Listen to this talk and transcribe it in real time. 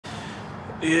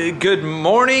Good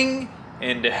morning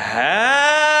and happy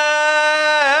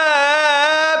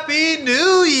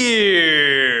New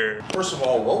Year! First of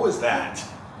all, what was that?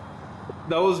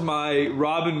 That was my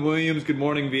Robin Williams Good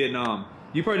Morning Vietnam.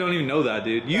 You probably don't even know that,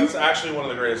 dude. That's actually one of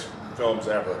the greatest films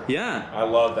ever. Yeah. I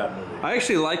love that movie. I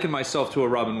actually liken myself to a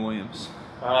Robin Williams.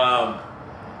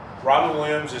 Robin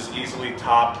Williams is easily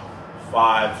top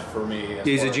 5 for me.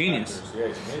 He's a genius. Yeah,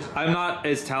 he's amazing. I'm not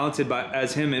as talented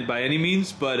as him by any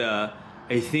means, but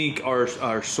I think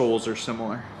our souls are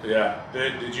similar. Yeah.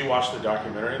 Did you watch the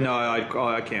documentary? No,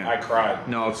 I can't. I cried.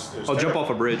 No, I'll jump off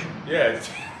a bridge. Yeah,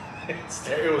 it was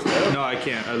terrible. No, I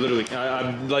can't.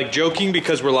 I'm like joking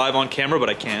because we're live on camera, but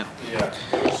I can't. Yeah,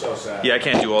 it was so sad. Yeah, I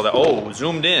can't do all that. Oh,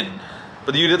 zoomed in.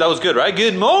 But you did, that was good, right?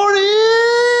 Good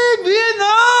morning,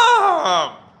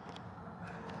 Vietnam!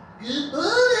 Good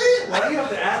morning! Why do you have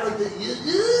to act like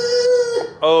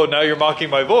that? Oh, now you're mocking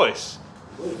my voice.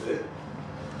 A little bit.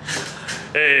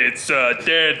 Hey, it's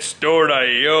Dan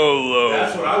Storniolo.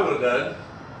 That's what I would have done.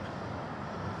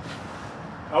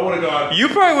 I would have gone. You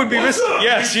probably would be missing. up?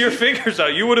 Yeah, see your fingers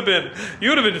out. You would have been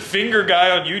finger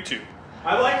guy on YouTube.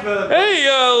 I like the. Hey,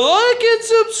 like and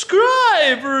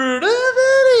subscribe for the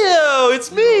video. It's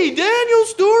me, Daniel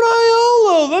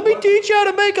Storniolo. Let me teach you how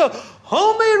to make a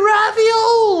homemade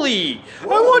ravioli.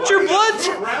 Whoa, I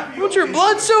want your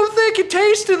blood so thick it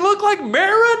tastes and look like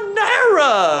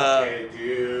marinara. Okay,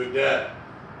 dude.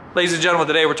 Ladies and gentlemen,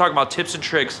 today we're talking about tips and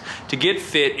tricks to get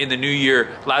fit in the new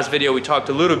year. Last video we talked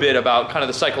a little bit about kind of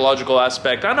the psychological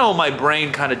aspect. I know my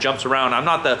brain kind of jumps around. I'm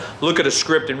not the look at a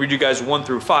script and read you guys 1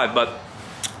 through 5, but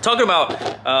talking about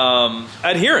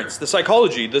adherence, the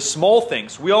psychology, the small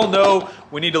things. We all know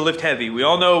we need to lift heavy. We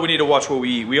all know we need to watch what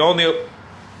we eat. We all know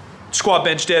squat,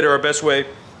 bench, dead are our best way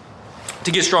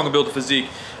to get strong and build a physique.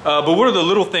 But what are the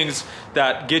little things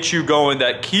that get you going,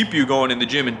 that keep you going in the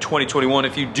gym in 2021?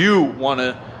 If you do want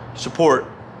to support,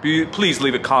 please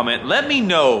leave a comment. Let me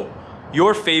know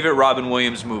your favorite Robin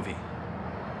Williams movie.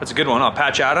 That's a good one, huh?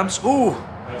 Patch Adams? Ooh.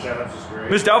 Patch Adams is great.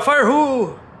 Miss Doubtfire?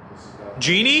 Who?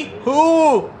 Genie?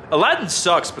 Who? Aladdin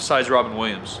sucks besides Robin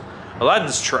Williams.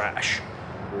 Aladdin's trash.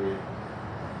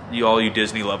 All you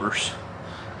Disney lovers.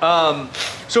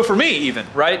 So for me even,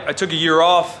 right? I took a year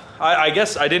off. I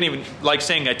guess I didn't even like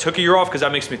saying I took a year off because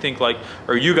that makes me think like,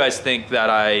 or you guys think that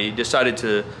I decided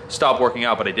to stop working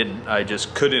out, but I didn't. I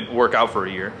just couldn't work out for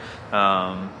a year,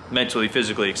 mentally,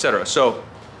 physically, etc. So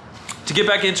to get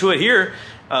back into it here,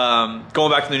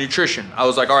 going back to the nutrition, I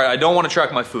was like, all right, I don't want to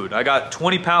track my food. I got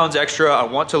 20 pounds extra. I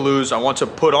want to lose. I want to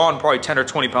put on probably 10 or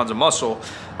 20 pounds of muscle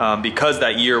because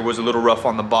that year was a little rough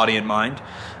on the body and mind.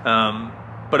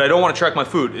 But I don't want to track my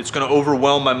food. It's going to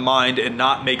overwhelm my mind and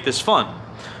not make this fun.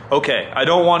 Okay, I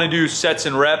don't want to do sets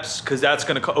and reps because that's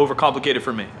going to overcomplicate it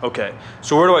for me. Okay,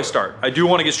 so where do I start? I do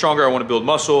want to get stronger. I want to build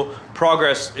muscle.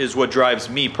 Progress is what drives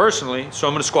me personally, so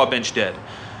I'm going to squat, bench, dead.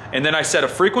 And then I set a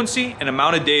frequency and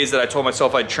amount of days that I told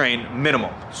myself I'd train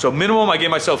minimum. So minimum, I gave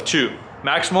myself 2.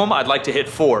 Maximum, I'd like to hit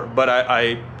 4. But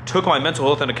I took my mental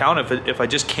health into account if I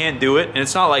just can't do it. And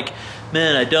it's not like,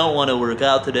 man, I don't want to work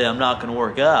out today. I'm not going to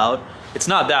work out. It's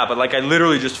not that, but like I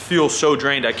literally just feel so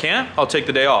drained I can't. I'll take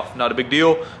the day off. Not a big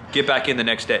deal. Get back in the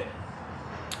next day.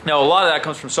 Now, a lot of that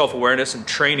comes from self-awareness and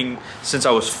training since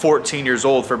I was 14 years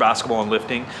old for basketball and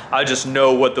lifting. I just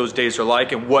know what those days are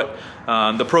like and what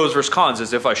the pros versus cons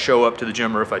is if I show up to the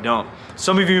gym or if I don't.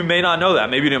 Some of you may not know that.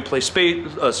 Maybe you didn't play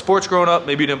sports growing up.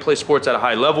 Maybe you didn't play sports at a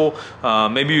high level.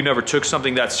 Maybe you never took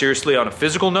something that seriously on a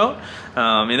physical note.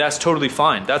 And that's totally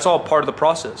fine. That's all part of the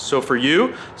process. So for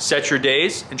you, set your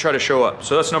days and try to show up.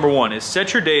 So that's number 1, is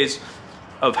set your days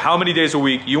of how many days a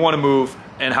week you want to move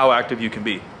and how active you can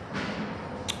be.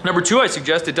 Number 2, I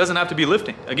suggest it doesn't have to be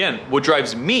lifting. Again, what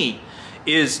drives me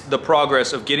is the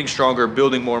progress of getting stronger,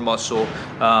 building more muscle,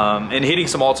 and hitting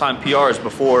some all-time PRs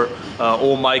before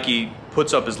old Mikey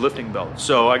puts up his lifting belt.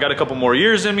 So I got a couple more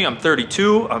years in me. I'm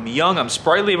 32. I'm young. I'm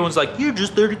sprightly. Everyone's like, you're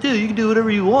just 32. You can do whatever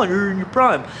you want. You're in your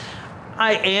prime.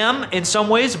 I am in some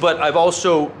ways, but I've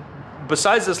also,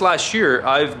 besides this last year,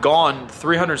 I've gone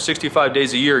 365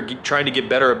 days a year trying to get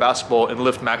better at basketball and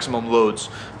lift maximum loads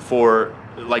for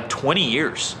like 20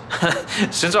 years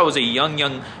since I was a young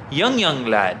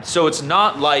lad. So it's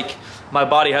not like my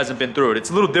body hasn't been through it. It's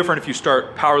a little different if you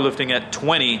start powerlifting at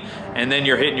 20 and then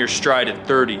you're hitting your stride at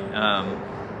 30.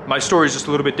 My story is just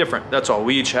a little bit different. That's all.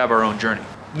 We each have our own journey.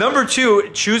 Number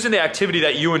 2, choosing the activity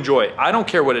that you enjoy. I don't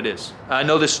care what it is. I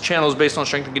know this channel is based on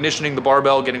strength and conditioning, the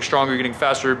barbell, getting stronger, getting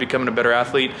faster, becoming a better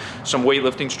athlete, some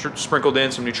weightlifting sprinkled in,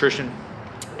 some nutrition.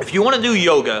 If you want to do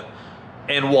yoga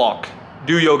and walk,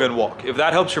 do yoga and walk. If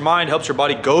that helps your mind, helps your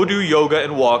body, go do yoga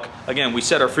and walk. Again, we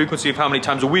set our frequency of how many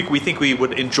times a week we think we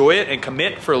would enjoy it and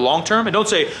commit for long term. And don't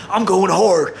say, I'm going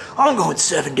hard. I'm going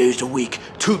 7 days a week,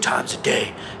 2 times a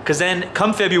day. Because then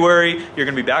come February, you're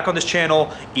gonna be back on this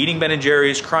channel, eating Ben &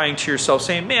 Jerry's, crying to yourself,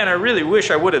 saying, man, I really wish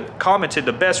I would have commented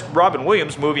the best Robin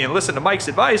Williams movie and listened to Mike's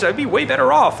advice. I'd be way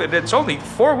better off. And it's only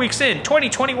 4 weeks in,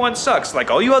 2021 sucks.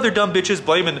 Like all you other dumb bitches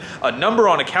blaming a number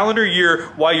on a calendar year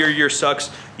why your year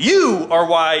sucks. You are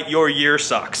why your year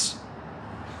sucks.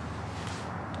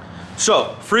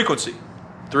 So, frequency,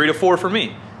 3 to 4 for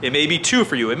me. It may be 2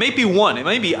 for you. It may be 1. It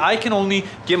may be I can only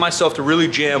get myself to really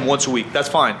jam once a week. That's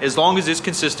fine. As long as it's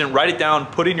consistent, write it down,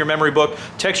 put it in your memory book,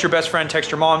 text your best friend,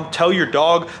 text your mom, tell your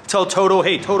dog, tell Toto,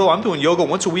 hey, Toto, I'm doing yoga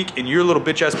once a week and your little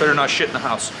bitch ass better not shit in the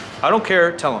house. I don't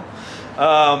care, tell him.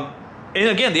 And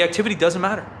again, the activity doesn't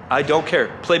matter. I don't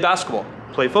care. Play basketball,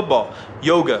 play football,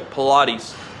 yoga,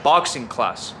 Pilates, boxing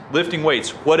class, lifting weights,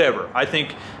 whatever. I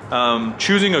think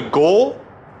choosing a goal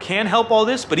can help all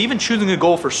this, but even choosing a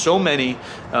goal for so many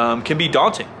can be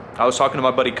daunting. I was talking to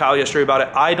my buddy Kyle yesterday about it.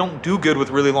 I don't do good with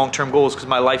really long-term goals because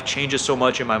my life changes so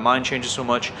much and my mind changes so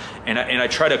much, and I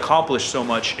try to accomplish so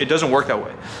much. It doesn't work that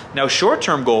way. Now,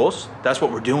 short-term goals, that's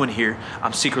what we're doing here.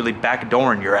 I'm secretly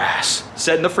backdooring your ass.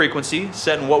 Setting the frequency,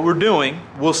 setting what we're doing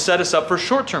will set us up for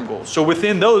short-term goals. So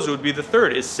within those, it would be the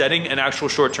third, is setting an actual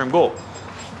short-term goal.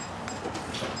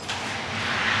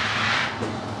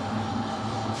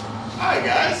 Hi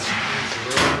guys.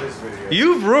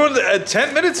 You've ruined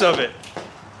 10 minutes of it. Is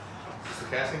this the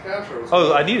casting couch or was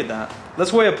Oh, I needed that.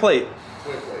 Let's weigh a plate.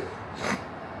 Wait.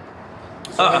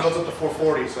 So it goes up to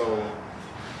 440, so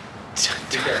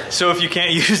be careful. So if you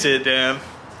can't use it, then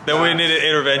we need an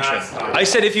intervention. I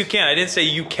said if you can. I didn't say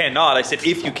you cannot. I said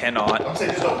if you cannot. I'm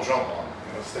saying just don't jump on it.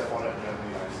 You know, step on it and then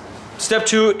Step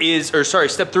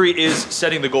 3 is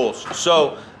setting the goals.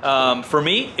 So for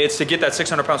me, it's to get that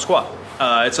 600-pound squat.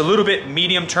 It's a little bit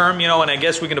medium term, you know, and I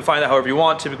guess we can define that however you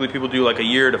want. Typically people do like a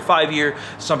year to 5 year.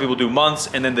 Some people do months,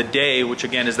 and then the day, which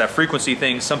again is that frequency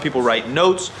thing. Some people write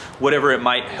notes, whatever it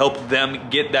might help them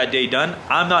get that day done.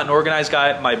 I'm not an organized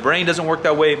guy. My brain doesn't work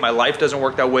that way. My life doesn't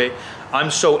work that way. I'm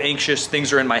so anxious,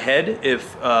 things are in my head.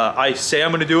 If I say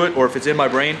I'm gonna do it, or if it's in my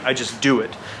brain, I just do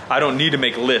it. I don't need to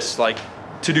make lists, like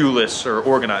to-do lists or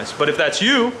organize. But if that's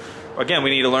you, again, we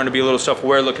need to learn to be a little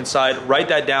self-aware, look inside, write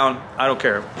that down. I don't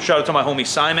care. Shout out to my homie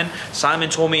Simon.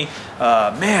 Simon told me,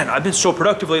 man, I've been so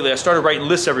productive lately. I started writing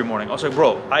lists every morning. I was like,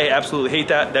 bro, I absolutely hate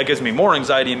that. That gives me more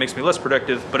anxiety and makes me less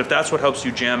productive. But if that's what helps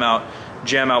you jam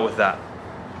out with that.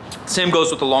 Same goes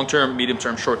with the long-term,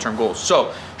 medium-term, short-term goals.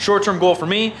 So short-term goal for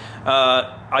me,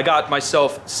 I got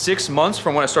myself 6 months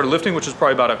from when I started lifting, which was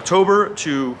probably about October,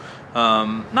 to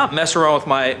not mess around with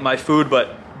my food,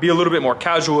 but be a little bit more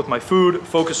casual with my food,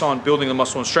 focus on building the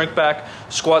muscle and strength back,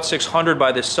 squat 600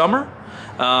 by this summer.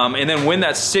 And then when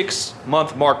that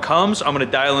 6-month mark comes, I'm gonna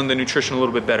dial in the nutrition a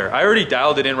little bit better. I already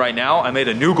dialed it in right now. I made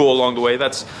a new goal along the way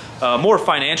that's more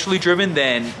financially driven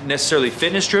than necessarily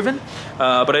fitness driven.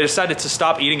 But I decided to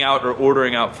stop eating out or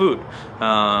ordering out food.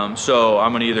 So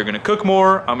I'm either gonna cook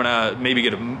more, I'm gonna maybe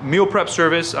get a meal prep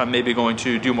service, I'm maybe going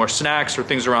to do more snacks or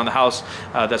things around the house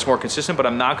that's more consistent, but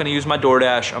I'm not gonna use my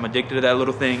DoorDash. I'm addicted to that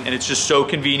little thing, and it's just so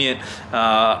convenient.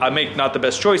 I make not the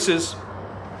best choices.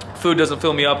 Food doesn't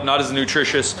fill me up, not as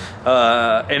nutritious,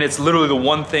 and it's literally the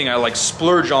one thing I like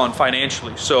splurge on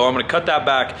financially. So I'm gonna cut that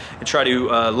back and try to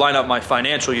line up my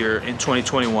financial year in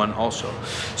 2021 also.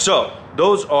 So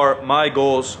those are my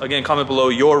goals. Again, comment below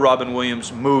your Robin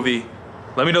Williams movie.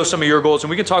 Let me know some of your goals, and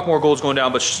we can talk more goals going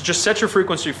down, but just set your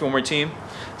frequency for my team.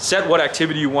 Set what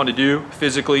activity you want to do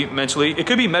physically, mentally. It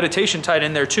could be meditation tied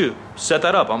in there too. Set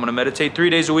that up. I'm gonna meditate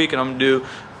 3 days a week, and I'm gonna do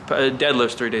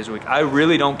deadlifts 3 days a week. I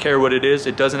really don't care what it is.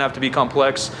 It doesn't have to be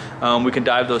complex. We can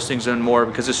dive those things in more,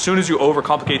 because as soon as you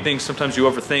overcomplicate things, sometimes you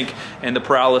overthink, and the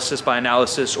paralysis by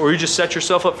analysis, or you just set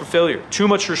yourself up for failure. Too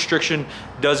much restriction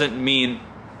doesn't mean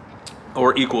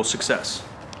or equal success.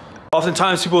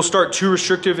 Oftentimes people start too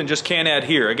restrictive and just can't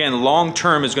adhere. Again, long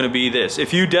term is going to be this.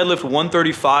 If you deadlift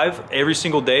 135 every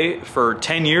single day for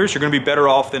 10 years, you're going to be better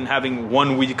off than having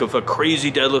 1 week of a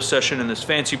crazy deadlift session and this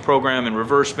fancy program and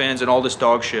reverse bands and all this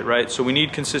dog shit, right? So we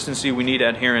need consistency, we need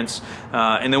adherence,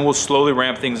 and then we'll slowly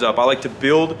ramp things up. I like to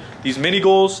build these mini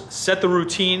goals, set the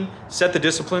routine, set the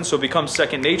discipline so it becomes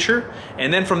second nature,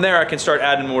 and then from there I can start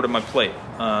adding more to my plate.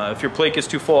 If your plate gets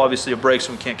too full, obviously it breaks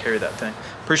and we can't carry that thing.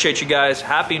 Appreciate you guys.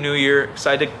 Happy New Year.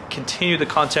 Excited to continue the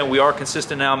content. We are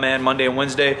consistent now, man. Monday and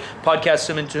Wednesday. Podcast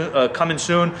coming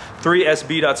soon.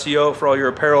 3sb.co for all your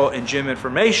apparel and gym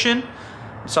information.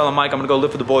 I'm Silent Mike. I'm going to go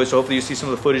lift with the boys, so hopefully you see some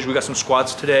of the footage. We got some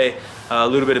squats today. A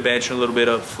little bit of bench and a little bit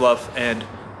of fluff and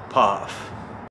puff.